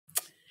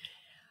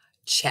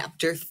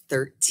Chapter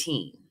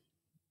 13.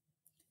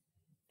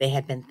 They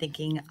had been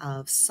thinking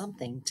of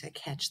something to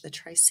catch the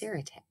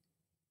Triceratops.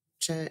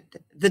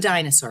 The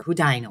dinosaur, who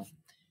dino?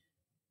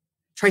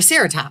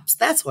 Triceratops,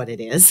 that's what it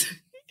is.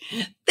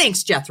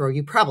 Thanks, Jethro.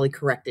 You probably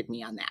corrected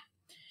me on that.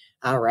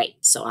 All right,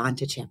 so on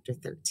to chapter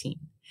 13.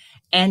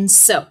 And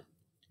so,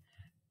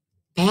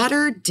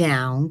 battered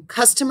down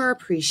Customer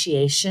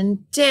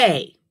Appreciation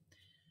Day.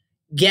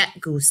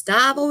 Get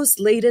Gustavo's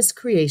latest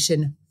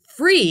creation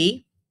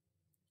free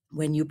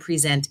when you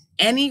present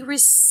any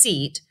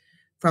receipt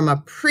from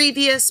a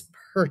previous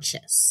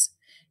purchase.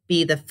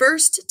 Be the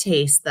first to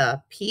taste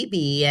the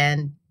PB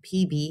and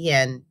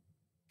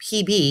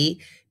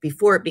PB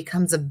before it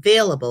becomes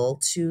available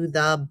to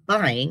the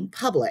buying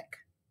public.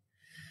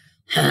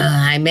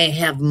 I may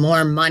have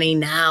more money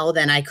now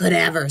than I could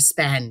ever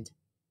spend,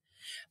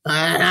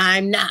 but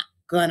I'm not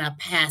gonna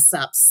pass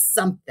up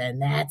something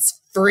that's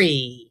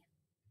free.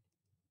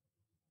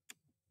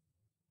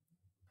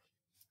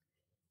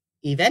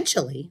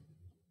 Eventually,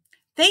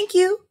 thank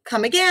you,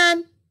 come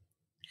again.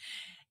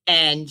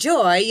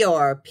 Enjoy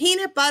your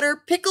peanut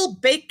butter pickle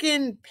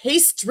bacon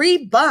pastry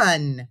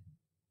bun.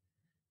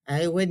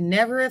 I would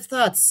never have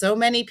thought so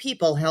many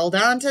people held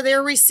on to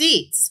their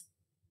receipts.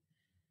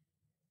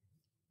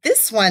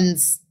 This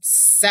one's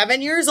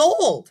 7 years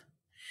old.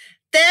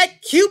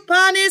 That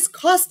coupon is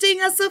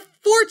costing us a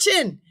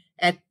fortune.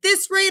 At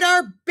this rate,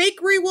 our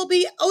bakery will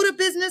be out of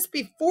business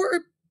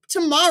before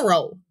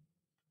tomorrow.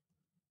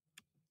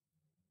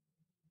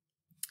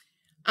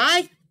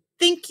 I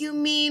think you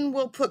mean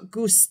we'll put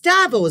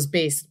Gustavo's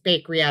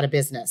bakery out of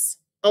business.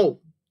 Oh,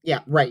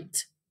 yeah,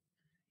 right.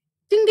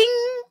 Ding, ding.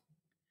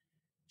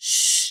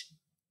 Shh.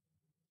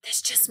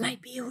 This just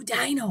might be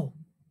Udino.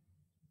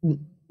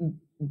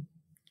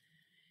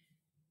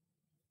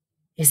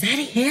 Is that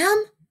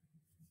him?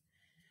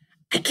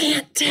 I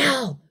can't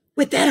tell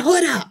with that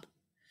hood up.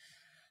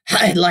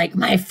 I'd like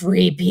my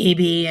free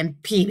PB and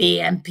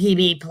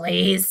PB,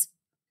 please.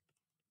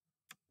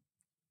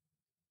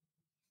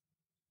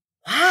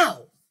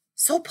 Wow,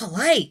 so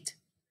polite.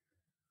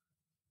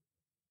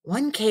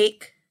 1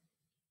 cake,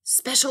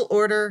 special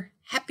order,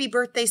 happy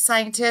birthday,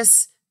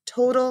 scientists,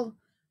 total,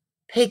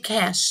 pay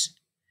cash.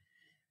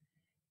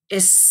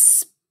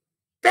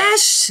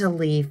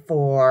 Especially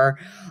for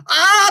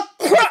a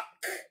crook.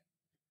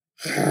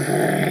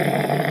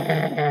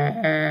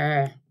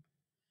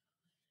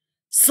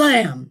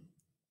 Slam.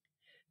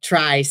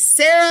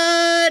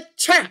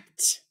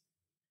 Triceratops.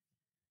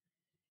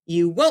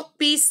 You won't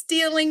be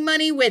stealing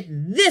money with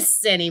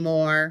this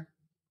anymore.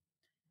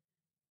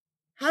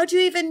 How'd you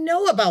even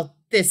know about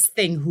this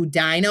thing,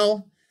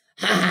 Houdino?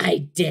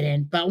 I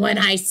didn't, but when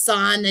I saw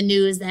on the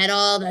news that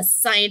all the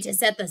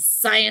scientists at the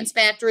science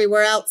factory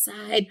were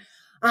outside,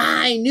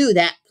 I knew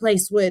that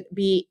place would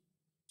be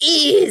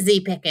easy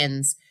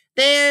pickings.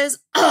 There's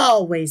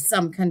always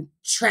some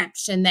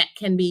contraption that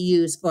can be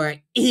used for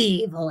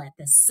evil at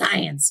the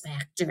science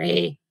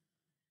factory.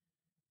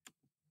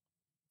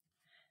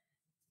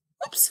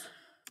 Oops.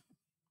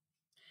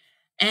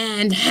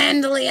 And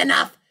handily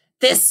enough,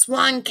 this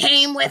one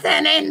came with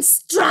an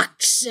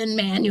instruction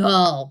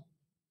manual.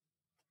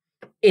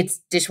 It's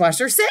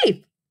dishwasher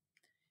safe.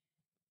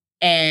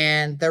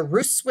 And the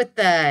roost with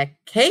the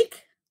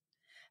cake?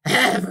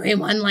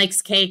 Everyone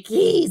likes cake,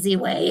 easy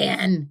way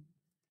in.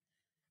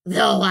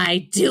 Though I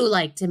do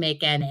like to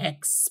make an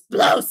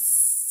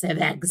explosive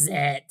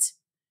exit.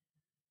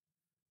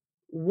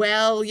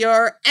 Well,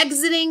 your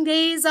exiting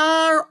days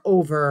are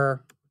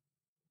over.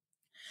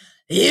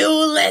 You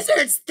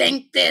lizards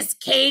think this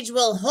cage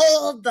will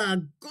hold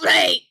the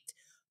great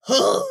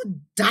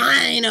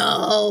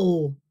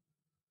Houdino.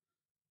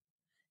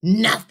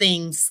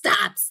 Nothing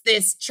stops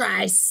this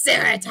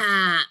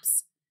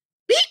Triceratops.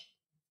 Beep!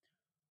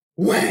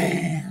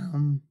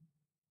 Wham!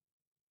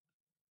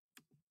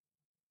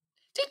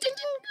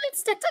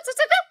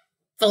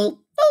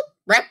 Full,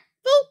 wrap,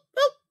 full,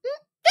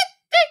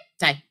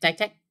 tie.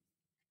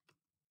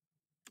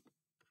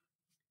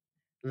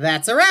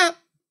 That's a wrap.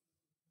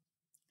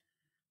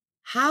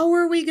 How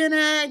are we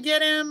gonna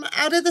get him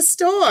out of the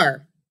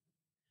store?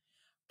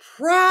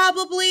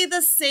 Probably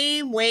the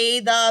same way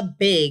the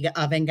big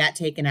oven got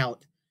taken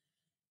out.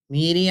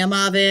 Medium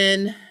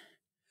oven.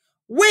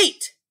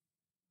 Wait!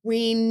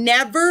 We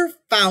never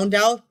found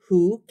out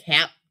who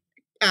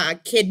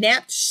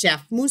kidnapped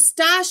Chef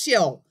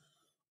Mustachio.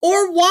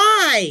 Or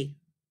why?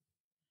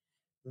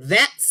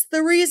 That's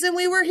the reason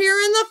we were here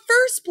in the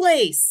first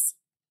place.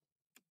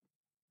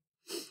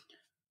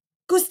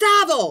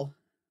 Gustavo!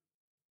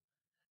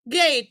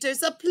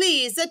 Gators,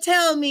 please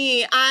tell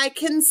me I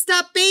can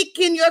stop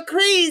baking your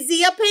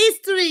crazy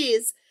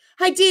pastries.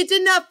 I did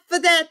enough for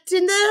that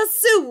in the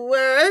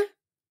sewer.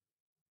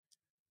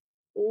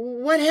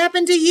 What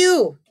happened to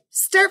you?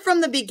 Start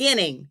from the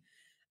beginning.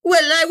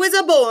 Well, I was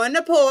born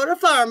a poor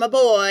farmer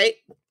boy.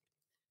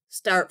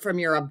 Start from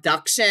your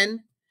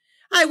abduction.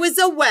 I was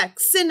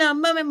waxing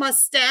my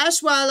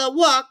mustache while I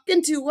walked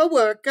into a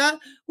worker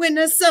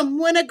when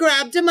someone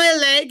grabbed my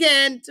leg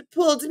and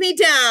pulled me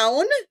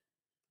down.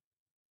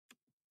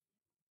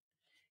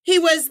 He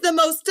was the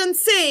most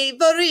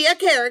unsavory a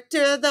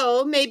character,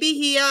 though. Maybe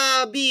he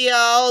be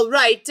all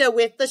right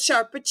with the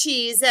sharper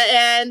cheese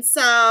and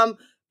some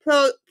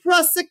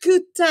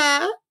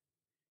prosciutto.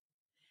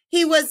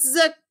 He was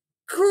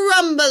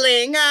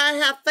crumbling,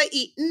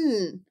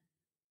 half-eaten.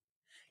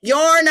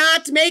 You're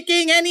not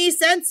making any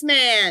sense,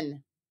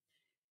 man.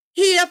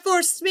 He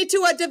forced me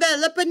to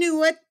develop a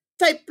new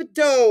type of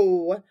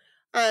dough,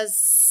 a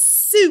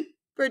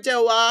super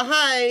dough, a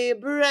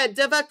hybrid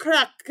of a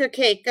cracker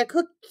cake, a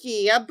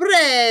cookie, a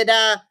bread,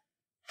 a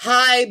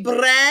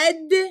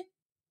hybrid.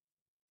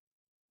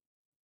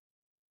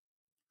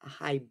 A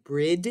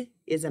hybrid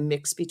is a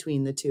mix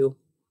between the two.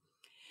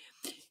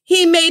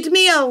 He made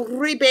me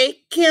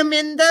rebake him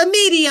in the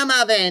medium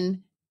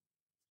oven.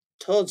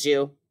 Told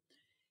you.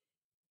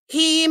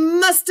 He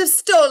must have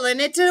stolen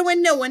it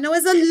when no one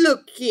was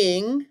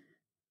looking.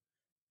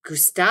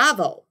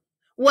 Gustavo,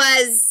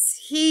 was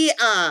he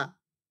a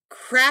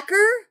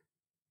cracker?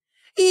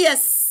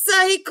 Yes,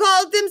 he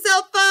called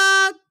himself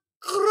a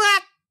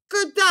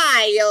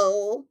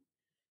crocodile.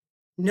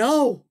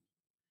 No,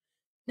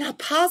 not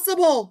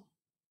possible.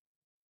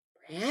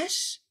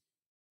 Brash?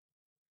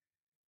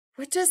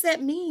 What does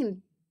that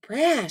mean,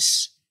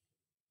 brash?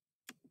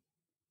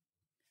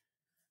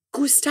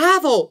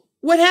 Gustavo,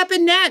 what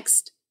happened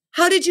next?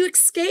 How did you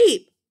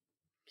escape?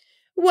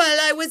 Well,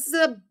 I was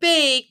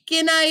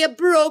baking, I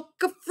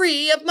broke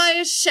free of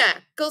my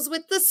shackles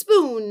with the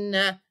spoon.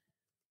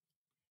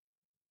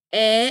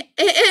 And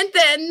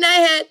then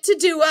I had to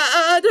do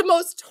the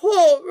most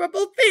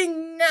horrible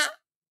thing.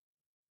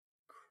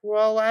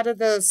 Crawl out of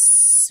the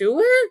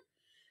sewer?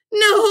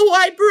 No,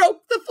 I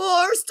broke the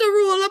first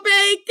rule of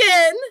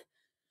bacon.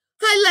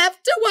 I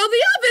left while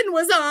the oven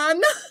was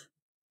on.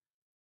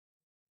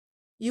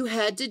 You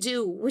had to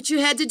do what you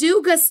had to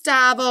do,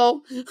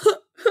 Gustavo.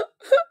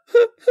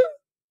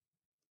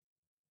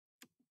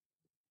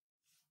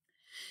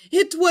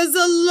 It was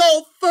a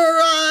loaf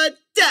or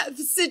death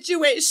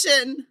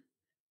situation.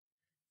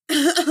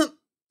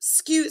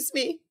 Excuse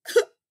me.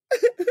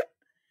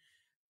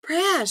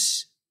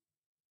 Brash,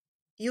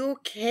 you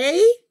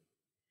okay?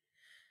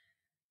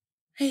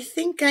 I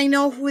think I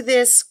know who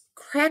this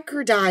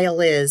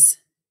crocodile is.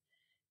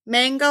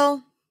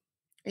 Mango,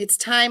 it's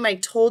time I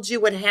told you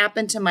what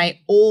happened to my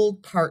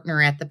old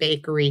partner at the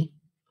bakery.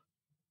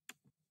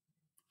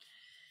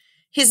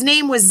 His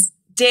name was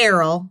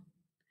Daryl.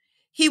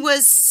 He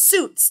was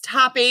Suit's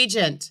top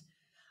agent.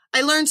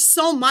 I learned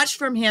so much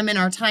from him in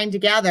our time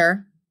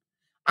together.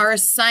 Our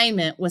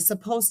assignment was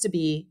supposed to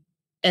be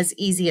as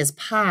easy as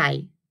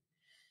pie.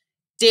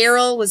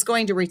 Daryl was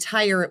going to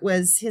retire. It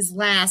was his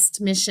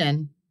last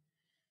mission.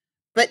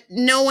 But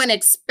no one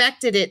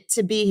expected it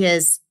to be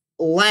his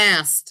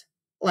last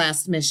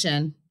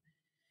mission.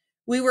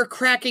 We were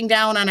cracking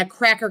down on a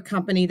cracker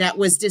company that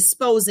was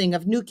disposing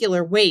of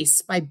nuclear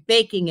waste by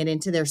baking it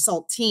into their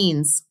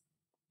saltines.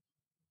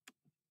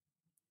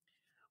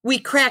 We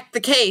cracked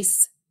the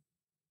case,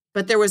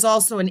 but there was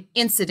also an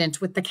incident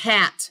with the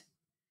cat.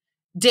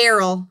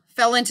 Daryl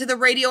fell into the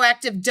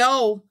radioactive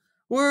dough,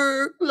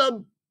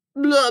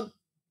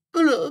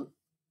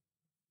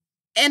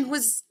 and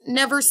was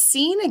never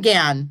seen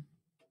again.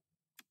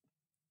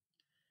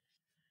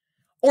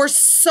 Or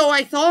so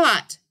I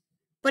thought,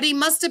 but he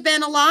must have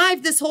been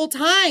alive this whole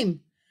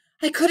time.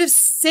 I could have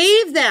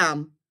saved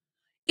them.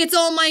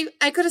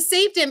 I could have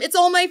saved him. It's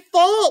all my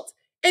fault.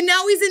 And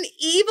now he's an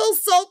evil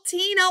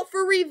saltine out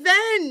for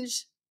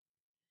revenge.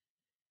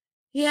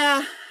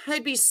 Yeah,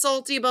 I'd be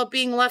salty about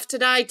being left to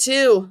die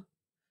too.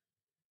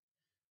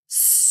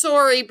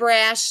 Sorry,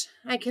 Brash.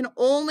 I can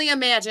only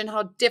imagine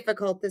how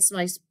difficult this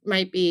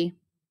might be.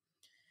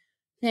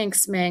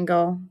 Thanks,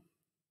 Mango.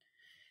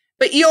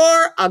 But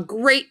you're a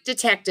great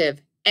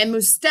detective, and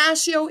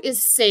Mustachio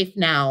is safe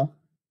now.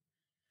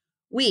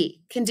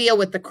 We can deal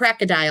with the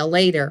crocodile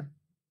later.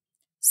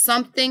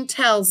 Something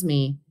tells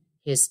me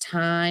his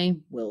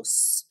time will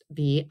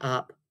be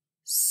up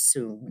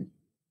soon.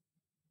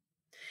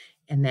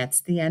 And that's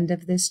the end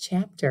of this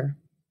chapter.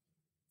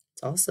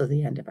 It's also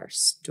the end of our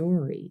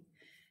story.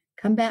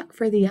 Come back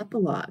for the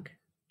epilogue.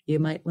 You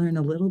might learn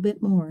a little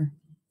bit more.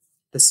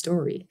 The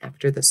story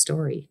after the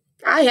story.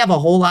 I have a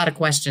whole lot of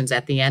questions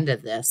at the end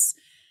of this.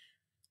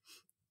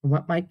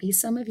 What might be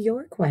some of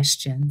your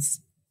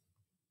questions?